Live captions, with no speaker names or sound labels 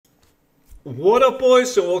What up,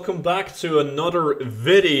 boys? So welcome back to another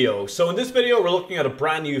video. So in this video we're looking at a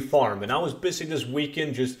brand new farm, and I was busy this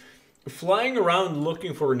weekend just flying around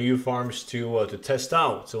looking for new farms to test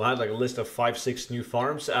out. So I had like a list of 5-6 new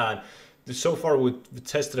farms, and so far we've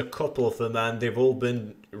tested a couple of them and they've all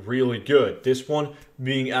been really good. This one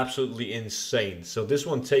being absolutely insane. So this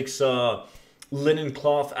one takes linen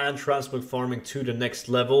cloth and transmog farming to the next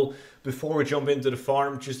level. Before we jump into the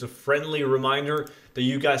farm, just a friendly reminder that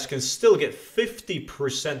you guys can still get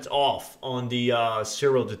 50% off on the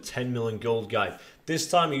 0 to 10 million gold guide. This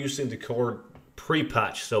time using the code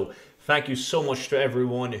pre-patch. So thank you so much to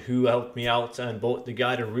everyone who helped me out and bought the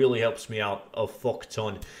guide. It really helps me out a fuck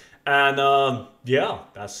ton. And yeah,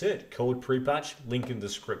 that's it. Code pre-patch, link in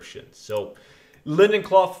description. So linen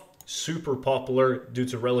cloth, super popular due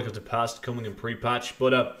to Relic of the Past coming in pre-patch.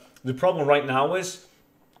 But the problem right now is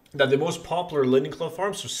that the most popular linen cloth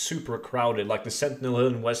farms are super crowded, like the Sentinel Hill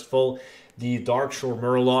in Westfall, the Darkshore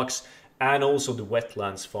Murlocs, and also the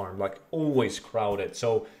Wetlands farm, like always crowded.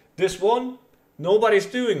 So this one, nobody's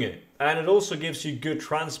doing it. And it also gives you good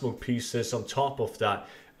transmog pieces on top of that.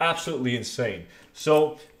 Absolutely insane.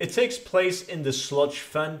 So it takes place in the Sludge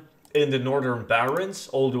Fen in the Northern Barrens,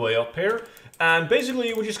 all the way up here. And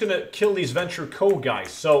basically, we're just going to kill these Venture Co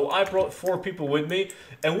guys. So I brought 4 people with me,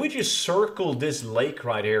 and we just circled this lake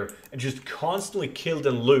right here and just constantly killed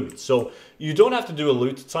and loot. So you don't have to do a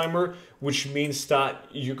loot timer, which means that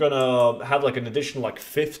you're going to have like an additional like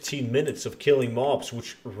 15 minutes of killing mobs,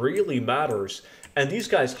 which really matters. And these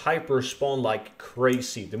guys hyper spawn like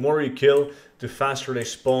crazy. The more you kill, the faster they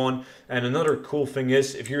spawn. And another cool thing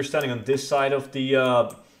is, if you're standing on this side of the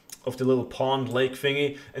little pond lake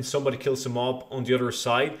thingy and somebody kills a mob on the other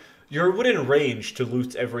side, you're within range to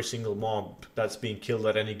loot every single mob that's being killed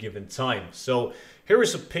at any given time. So here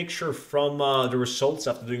is a picture from the results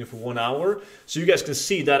after doing it for 1 hour. So you guys can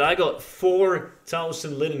see that I got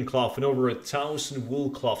 4,000 linen cloth and over 1,000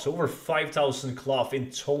 wool cloth. So over 5,000 cloth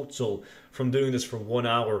in total from doing this for 1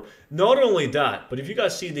 hour. Not only that, but if you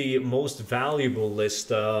guys see the most valuable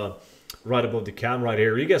list right above the cam right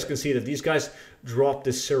here, you guys can see that these guys drop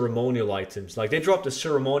the ceremonial items. Like, they drop the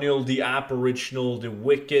ceremonial, the aboriginal, the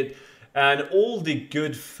wicked, and all the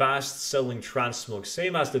good fast selling transmog,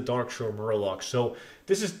 same as the Darkshore Murloc. So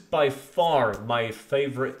this is by far my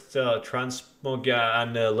favorite transmog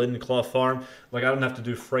and linen cloth farm. Like, I don't have to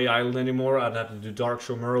do Frey Island anymore. I don't have to do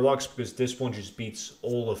Darkshore Murlocs because this one just beats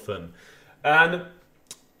all of them. And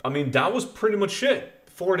I mean, that was pretty much it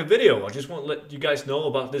for the video. I just want to let you guys know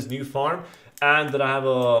about this new farm, and that I have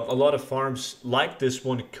a lot of farms like this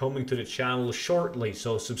one coming to the channel shortly.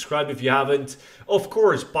 So subscribe if you haven't. Of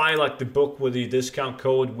course, buy like the book with the discount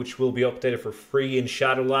code, which will be updated for free in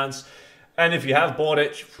Shadowlands. And if you have bought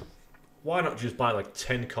it, why not just buy like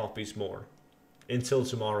 10 copies more? Until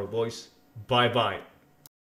tomorrow, boys. Bye bye.